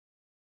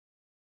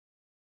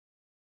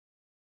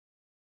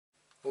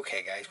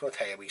Okay guys, I'm going to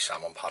tell you a wee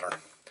salmon pattern.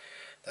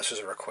 This is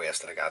a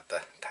request that I got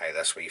to tie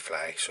this wee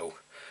fly. So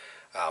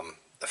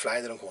the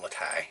fly that I'm going to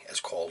tie is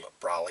called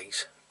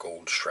Brolly's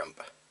Gold Shrimp.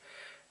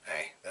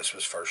 This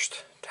was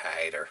first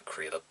tied or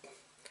created,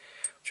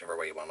 whichever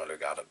way you want to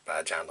look at it, by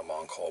a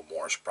gentleman called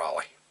Morris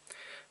Brolly.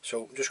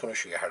 So I'm just going to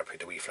show you how to put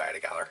the wee fly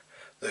together.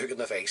 The hook in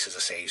the vise is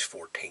a size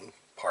 14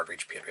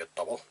 Partridge Patriot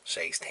double,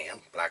 size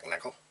 10 black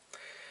nickel.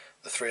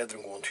 The thread that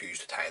I'm going to use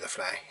to tie the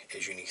fly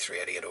is Uni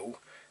Thread 80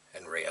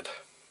 in red.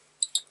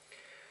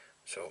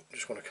 So I'm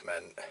just going to come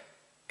in,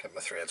 get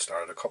my thread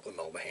started a couple of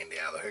mil behind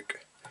the other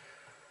hook,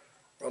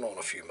 run on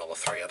a few mil of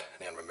thread,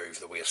 and then remove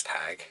the waist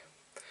tag.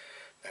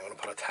 Now I'm going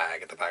to put a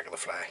tag at the back of the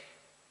fly,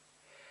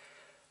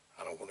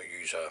 and I'm going to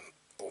use a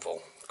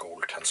oval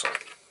gold tinsel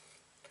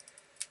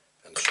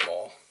in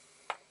small.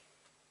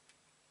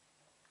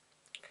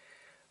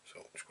 So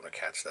I'm just going to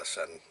catch this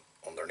in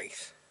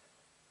underneath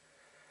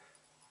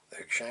the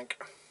hook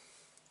shank,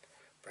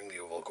 bring the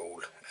oval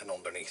gold in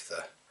underneath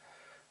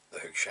the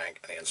hook shank,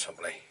 and then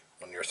simply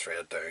run your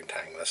thread down,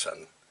 tying this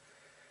in.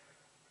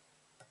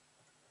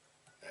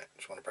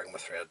 Just want to bring my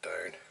thread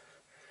down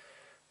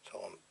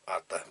until I'm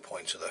at the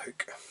points of the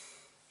hook,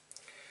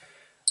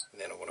 and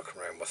then I'm going to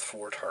come around with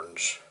 4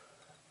 turns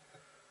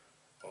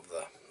of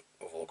the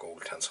oval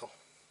gold tinsel.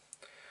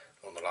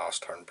 On the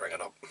last turn, bring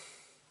it up,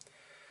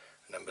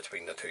 and in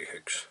between the 2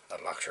 hooks,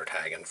 that locks your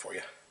tag in for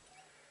you.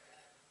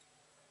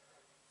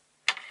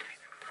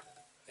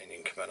 Then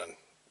you can come in and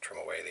trim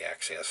away the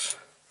excess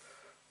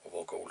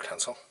oval gold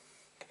tinsel.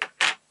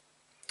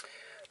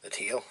 The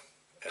tail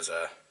is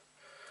a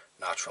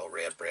natural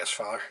red breast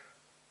feather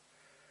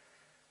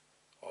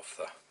of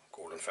the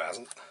golden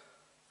pheasant.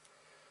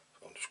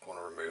 So I'm just going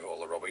to remove all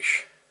the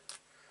rubbish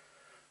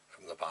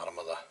from the bottom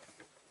of the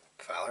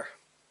feather.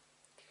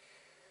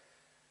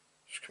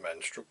 Just come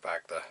in, stroke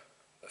back the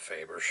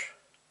fibres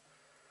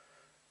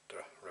to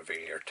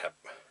reveal your tip.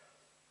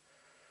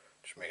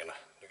 Just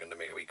looking to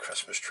make a wee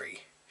Christmas tree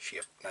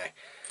shape. Now,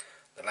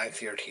 the length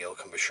of your tail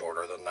can be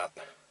shorter than that.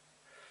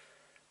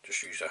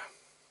 Just use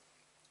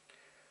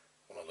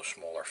one of the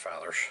smaller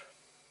feathers.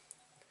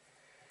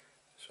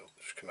 So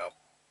just come out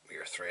with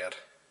your thread,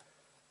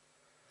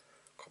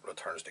 a couple of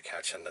turns to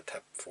catch in the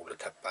tip, fold the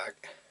tip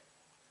back,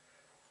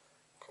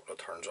 a couple of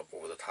turns up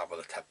over the top of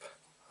the tip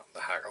of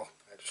the hackle.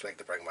 I just like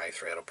to bring my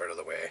thread up out of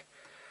the way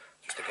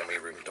just to give me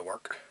room to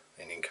work.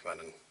 Then you can come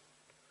in and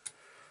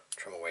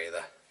trim away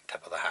the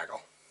tip of the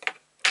hackle.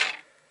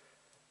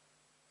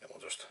 Then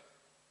we'll just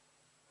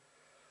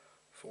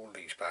fold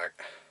these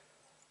back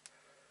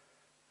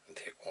and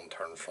take one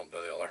turn front to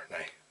the other.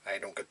 Now, I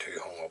don't get too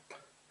hung up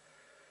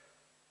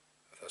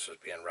if this is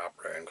being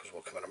wrapped around, because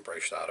we'll come in and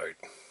brush that out.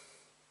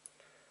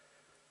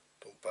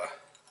 Don't be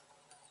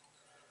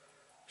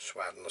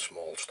sweating the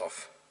small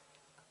stuff.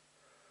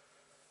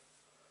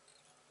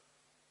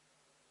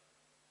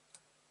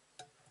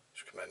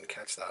 Just come in and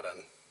catch that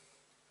in.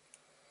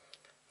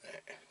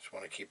 Just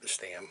want to keep the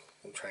stem.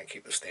 I'm trying to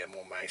keep the stem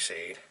on my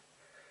side.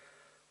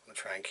 I'm going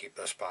to try and keep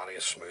this body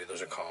as smooth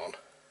as I can.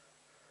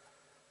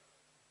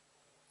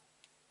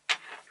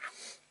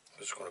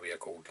 It's going to be a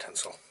gold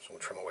tinsel, so we'll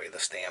trim away the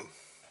stem.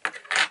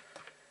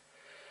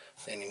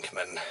 Then you can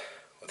come in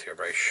with your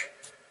brush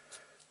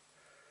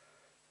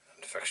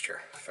and fix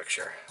your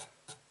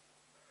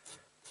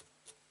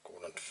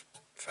golden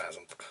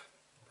pheasant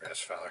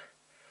breast feather.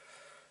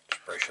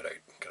 Just brush it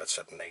out, get it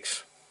sitting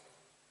nice.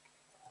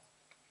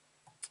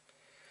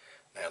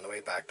 Now on the way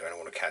back down, I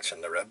want to catch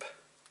in the rib,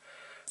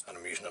 and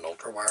I'm using an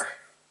ultra wire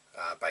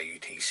by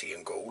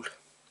UTC Gold.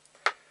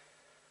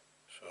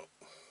 So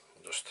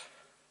we'll just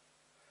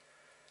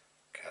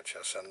catch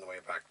this in the way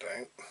back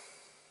down.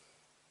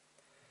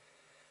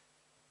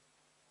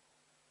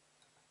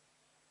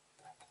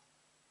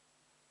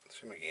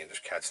 Same again,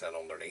 just catch that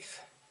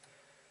underneath,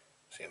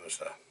 same as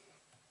the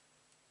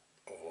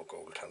oval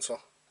gold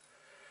tinsel.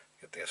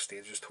 Get this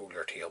stage, just hold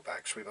your tail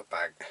back, sweep it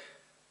back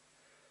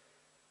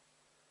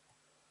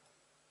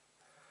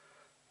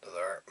to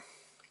there.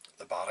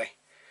 The body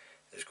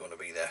is going to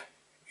be the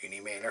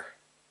uni mailer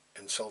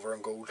in silver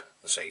and gold,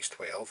 the size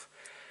 12.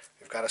 If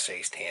you've got a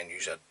size 10,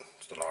 use it,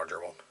 it's the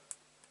larger one.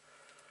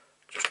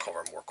 Just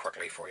cover more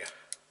quickly for you.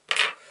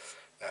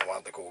 Now I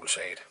want the gold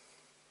side,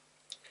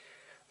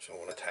 so I'm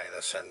going to tie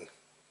this in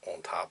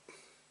on top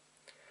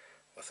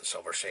with the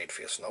silver side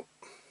facing up.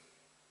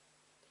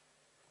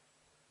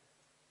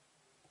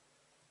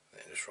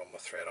 Then just run my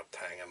thread up,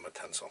 tying in my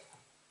tinsel.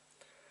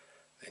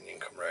 Then you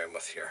can come around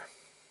with your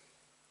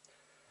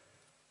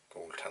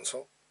gold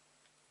tinsel.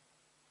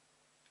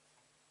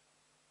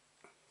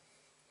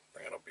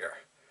 Bring it up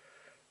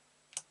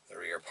the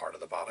rear part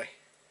of the body.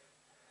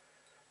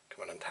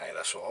 Come in and tie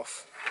this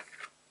off.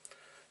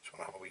 Just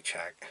want to have a wee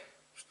check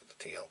just at the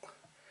tail.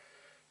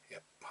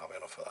 Yep, have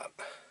enough of that.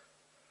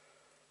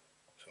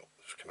 So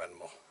just come in and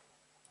we'll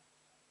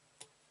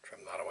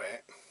trim that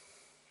away.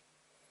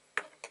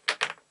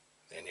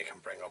 Then you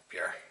can bring up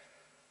your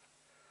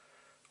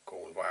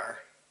gold wire,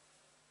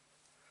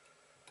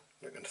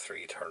 looking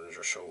 3 turns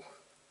or so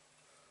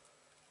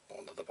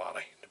onto the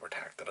body to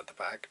protect it at the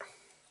back.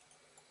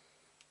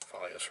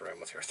 follow this around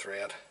with your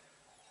thread.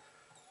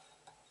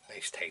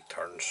 Nice tight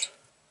turns,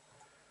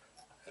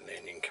 and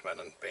then you can come in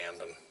and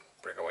bend and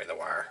break away the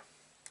wire.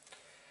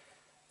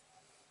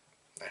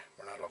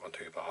 We're not looking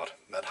too bad.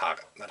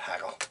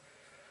 Mid-hackle.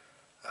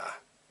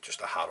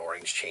 Just a hot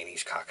orange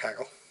Chinese cock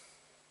hackle.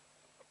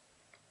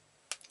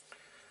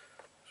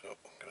 So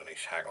get a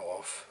nice hackle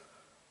off.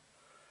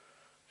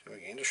 So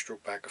again, just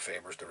stroke back the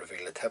fibres to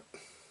reveal the tip.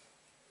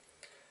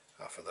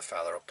 After the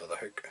feather up to the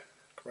hook,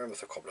 come around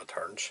with a couple of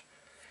turns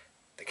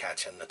to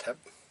catch in the tip.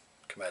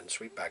 Come in and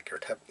sweep back your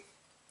tip.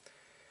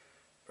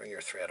 Bring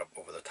your thread up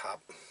over the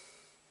top.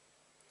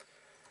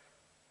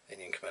 Then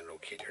you can come in and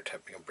locate your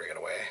tip. You can break it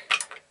away.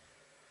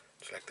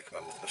 Just like to come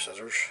in with the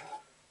scissors.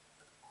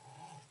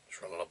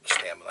 Just run it up the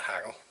stem of the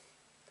hackle.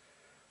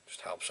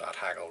 Just helps that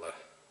hackle to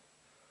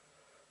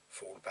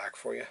fold back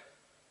for you.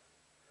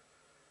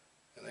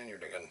 And then you're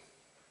doing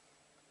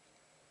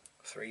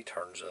 3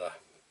 turns of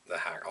the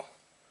hackle.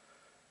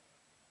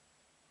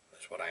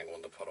 That's what I'm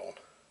going to put on.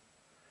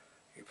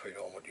 You put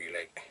on what you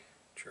like.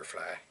 It's your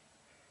fly.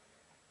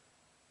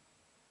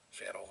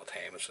 Say it all the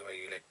time, it's the way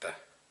you like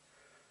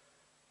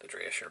to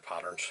dress your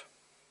patterns.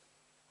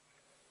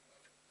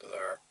 So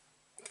there,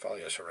 follow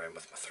this around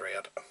with my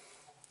thread.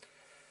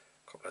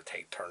 A couple of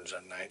tight turns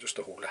in now, just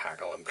to hold the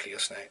hackle in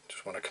place now.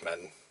 Just want to come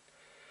in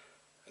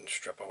and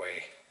strip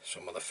away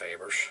some of the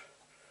fibres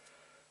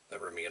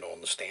that remain on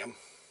the stem.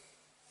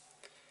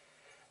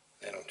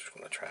 Then I'm just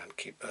going to try and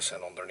keep this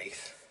in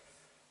underneath.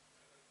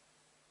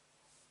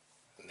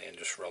 And then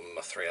just run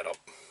the thread up.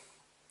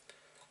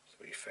 So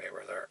wee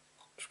fibre there.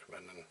 Just come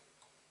in and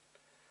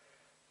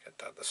get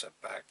that to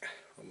sit back.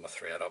 Run my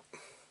thread up.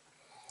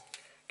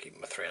 Keep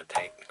my thread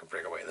tight. I can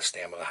break away the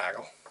stem of the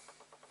hackle.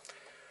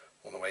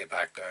 On the way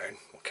back down,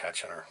 we'll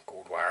catch in our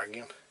gold wire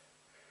again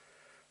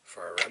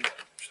for a rib.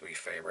 Just a wee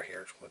fibre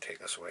here. Just going to take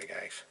this away,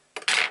 guys.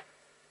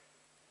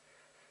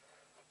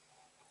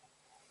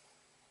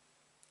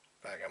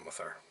 Back in with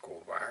our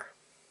gold wire.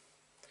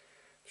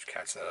 Just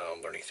catching it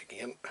underneath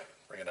again.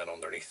 Bring it in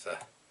underneath the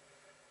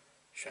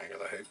shank of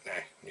the hook.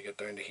 Now, when you get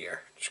down to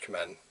here, just come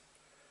in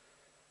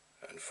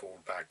and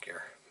fold back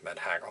your mid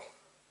hackle.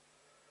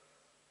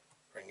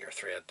 Bring your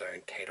thread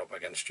down tight up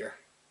against your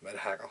mid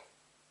hackle.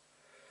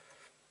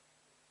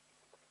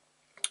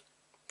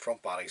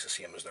 Front body's the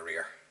same as the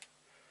rear.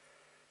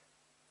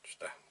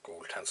 Just a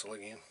gold tinsel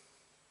again.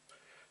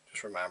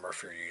 Just remember,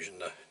 if you're using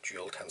the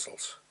dual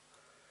tinsels,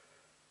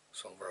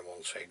 silver on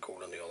one side,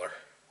 gold on the other,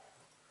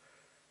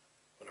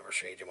 whatever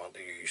side you want to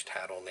use,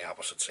 tie it on the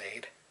opposite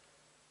side.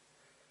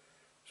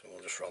 So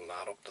we'll just run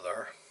that up to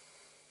there.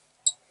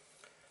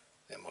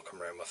 Then we'll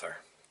come around with our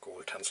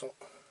gold tinsel.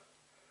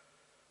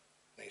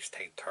 Nice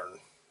tight turn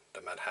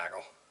to mid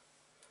hackle.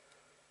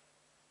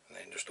 And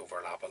then just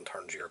overlapping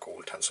turns your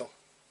gold tinsel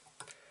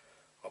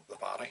up the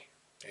body.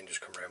 Then just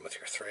come around with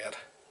your thread.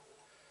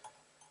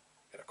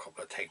 Get a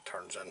couple of tight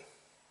turns in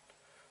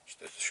just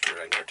to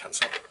screw in your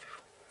tinsel.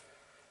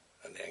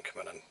 And then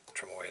come in and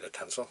trim away the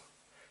tinsel.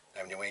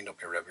 Now when you wind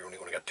up your rib, you're only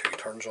going to get 2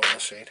 turns on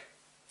this side.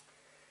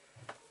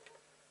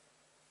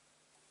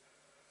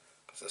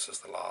 Because this is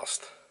the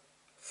last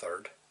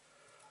third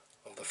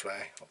of the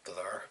fly up to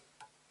there.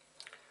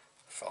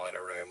 Follow it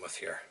around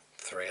with your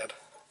thread.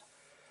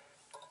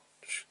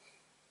 Just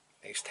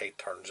nice tight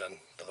turns in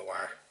to the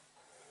wire.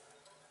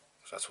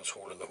 So that's what's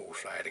holding the whole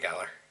fly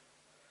together.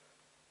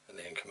 And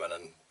then come in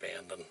and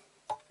bend and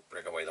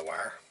break away the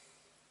wire.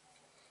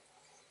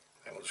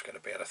 And we'll just get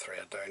a bit of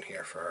thread down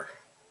here for our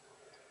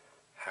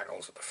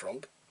hackles at the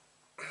front.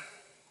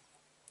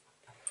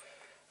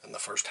 And the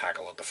first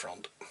hackle at the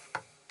front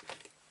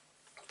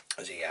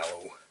is a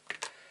yellow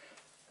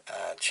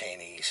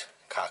Chinese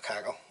cock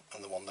hackle,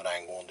 and the one that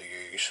I'm going to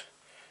use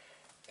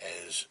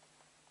is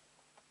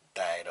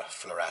dyed a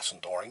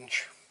fluorescent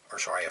orange, or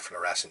sorry, a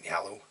fluorescent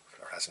yellow.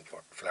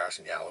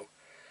 Fluorescent yellow.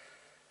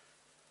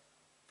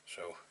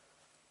 So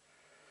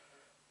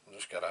we'll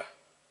just get a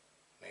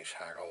nice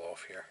hackle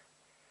off here.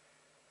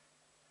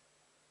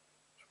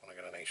 Just want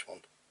to get a nice one.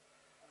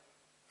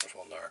 There's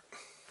one there.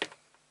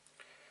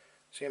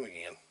 Same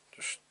again,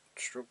 just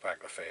stroke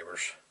back the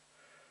fibres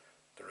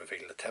to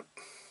reveal the tip.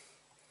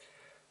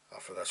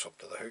 After this, up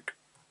to the hook.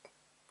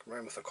 Come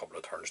around with a couple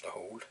of turns to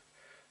hold.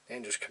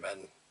 Then just come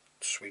in,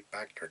 sweep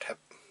back your tip.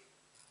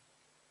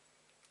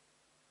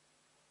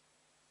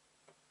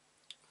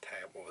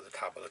 Tie up over the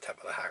top of the tip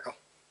of the hackle.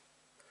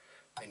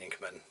 Then you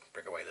come in,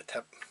 break away the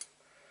tip.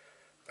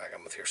 Back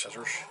in with your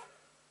scissors.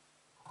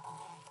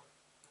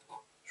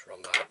 Just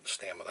run that up the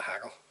stem of the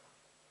hackle.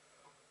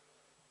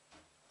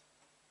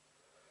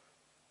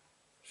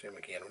 Same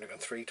again, we're doing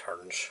 3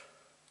 turns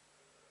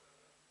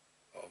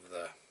of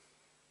the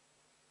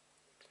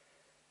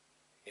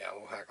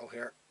yellow hackle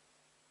here.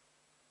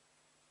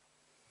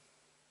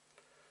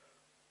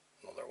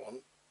 Another one.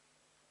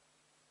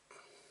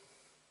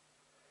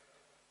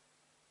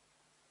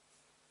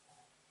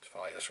 Just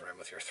follow this around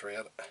with your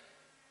thread. A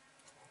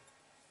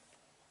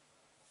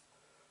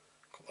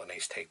couple of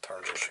nice tight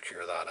turns will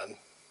secure that in.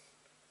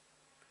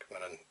 Come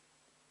in and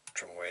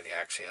trim away the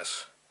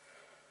excess.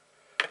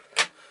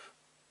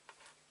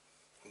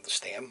 of the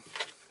stem.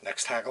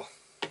 Next hackle,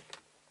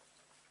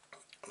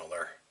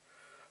 another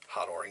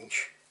hot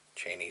orange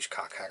Chinese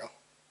cock hackle.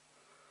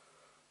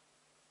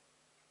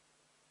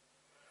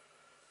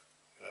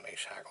 Get a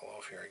nice hackle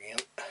off here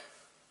again.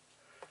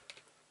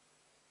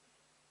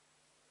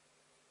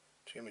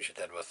 Same as you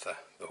did with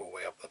the whole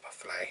way up the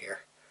fly here.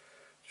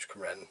 Just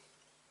come in,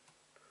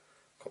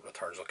 a couple of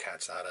turns will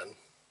catch that in,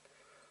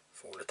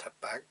 fold the tip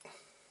back,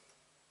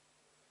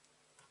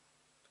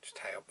 just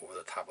tie up over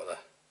the top of the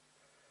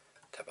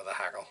tip of the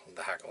hackle, and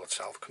the hackle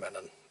itself come in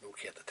and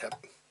locate the tip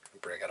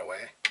and break it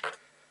away.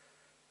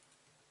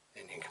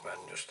 Then you can come in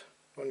and just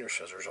run your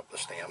scissors up the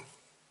stem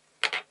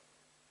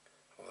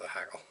of the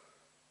hackle,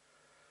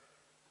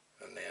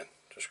 and then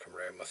just come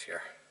round with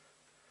your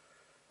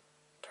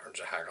turns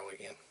of hackle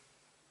again.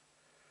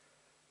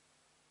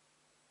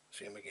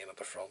 Same again at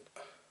the front.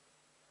 I'm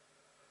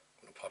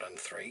going to put in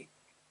 3.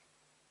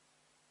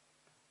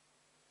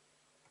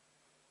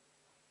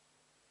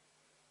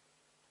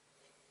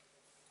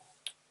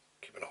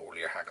 Keeping a hold of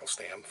your hackle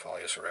stem, follow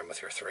this around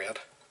with your thread.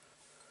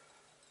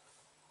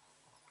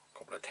 A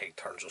couple of tight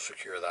turns will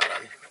secure that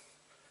in.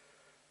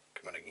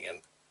 Come in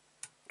again,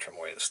 trim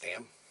away the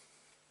stem.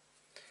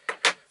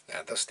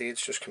 Now at this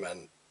stage, just come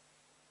in,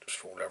 just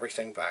fold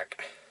everything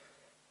back.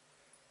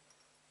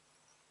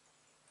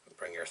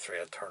 Bring your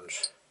thread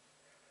turns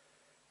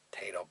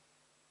tied up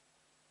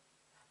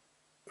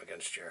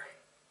against your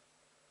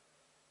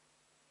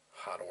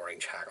hot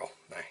orange hackle.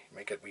 Now you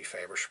might get wee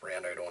fibre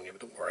spraying out on you, but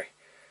don't worry.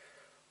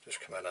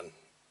 Just come in and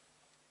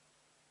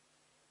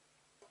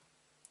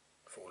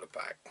fold it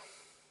back.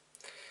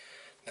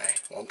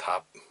 Now on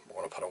top we're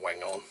going to put a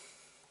wing on,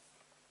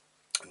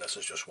 and this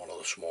is just one of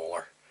the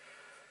smaller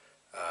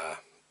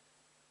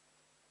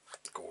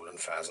golden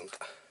pheasant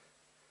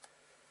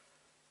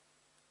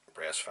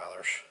breast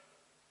feathers.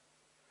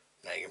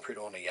 Now you can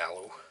put on a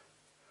yellow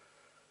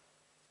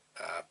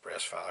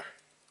breast feather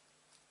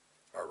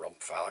or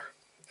rump feather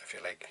if you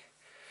like.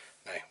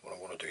 Now what I'm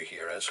going to do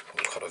here is I'm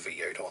going to cut a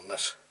V out on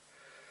this.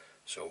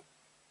 So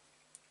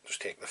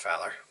just take the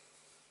feather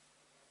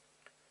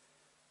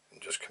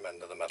and just come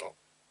into the middle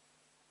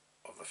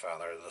of the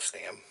feather of the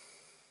stem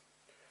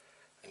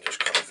and just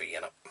cut a V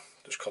in it.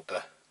 Just cut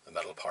the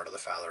middle part of the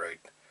feather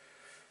out.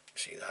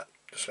 See that?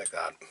 Just like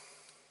that.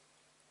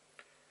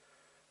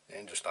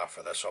 Then just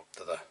offer this up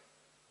to the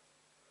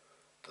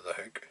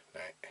hook.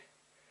 Now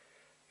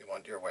you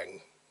want your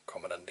wing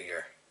coming into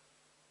your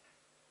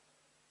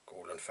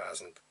golden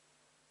pheasant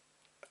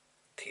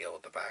tail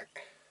at the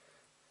back.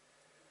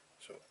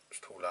 So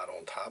just hold that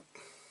on top.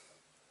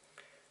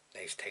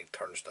 Nice tight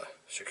turns to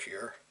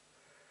secure.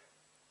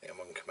 Then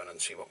we can come in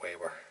and see what way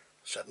we're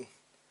sitting.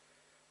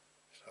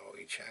 So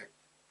we check.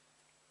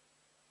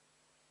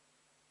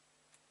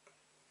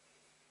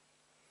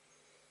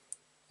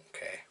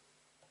 Okay,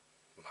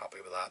 I'm happy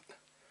with that.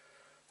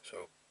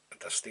 So at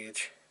this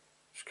stage,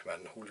 just come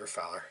in, hold your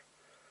feather,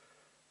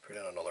 put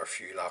in another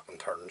few locking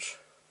turns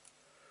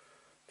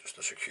just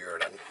to secure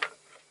it in.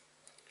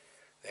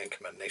 Then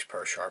come in, nice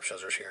pair of sharp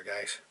scissors here,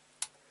 guys.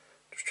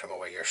 Just trim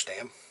away your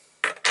stem.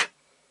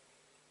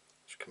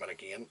 Just come in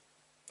again,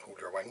 hold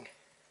your wing,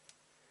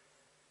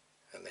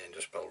 and then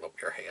just build up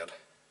your head.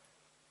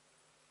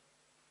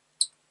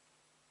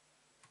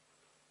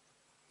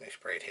 Nice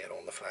bright head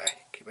on the fly,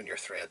 keeping your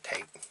thread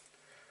tight.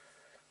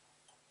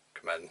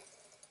 Come in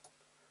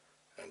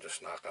and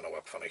just knock on a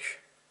whip finish.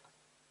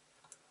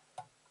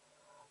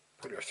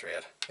 Put your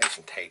thread nice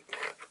and tight.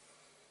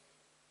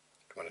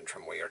 Come in and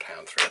trim away your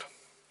tan thread.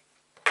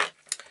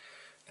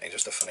 Now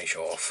just to finish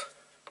off,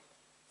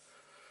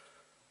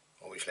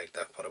 always like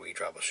to put a wee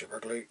drop of super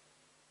glue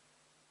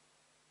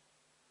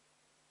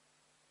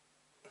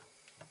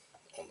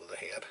onto the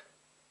head.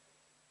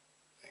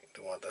 You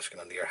don't want this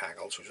getting into your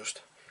hackle, so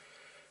just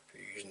if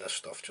you're using this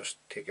stuff, just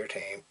take your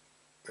time.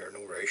 You're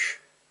no rush.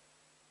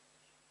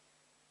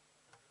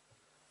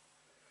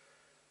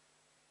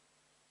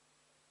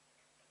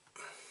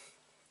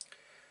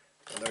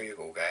 And there you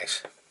go,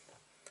 guys.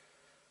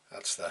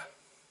 That's the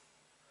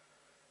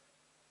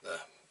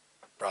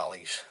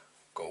Brolly's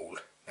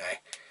Gold. Now,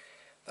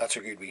 that's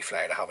a good wee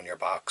fly to have in your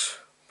box,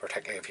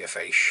 particularly if you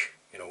fish,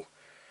 you know,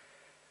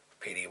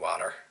 PD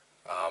water.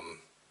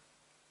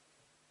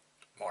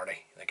 Marty,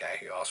 the guy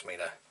who asked me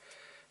to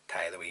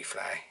tie the wee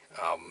fly,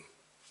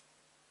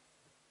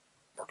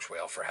 works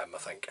well for him, I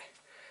think,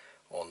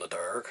 on the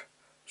Derg.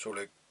 So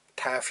look,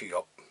 tie a few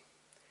up,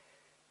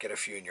 get a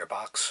few in your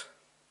box.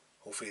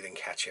 Hopefully they can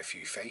catch you a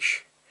few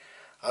fish.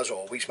 As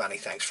always, many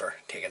thanks for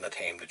taking the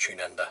time to tune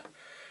in to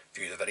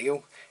view the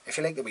video. If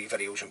you like the wee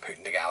videos I'm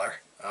putting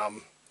together,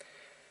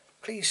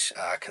 please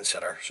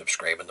consider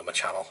subscribing to my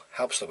channel.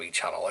 Helps the wee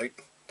channel out.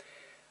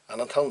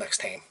 And until next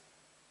time,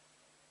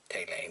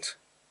 tight lines.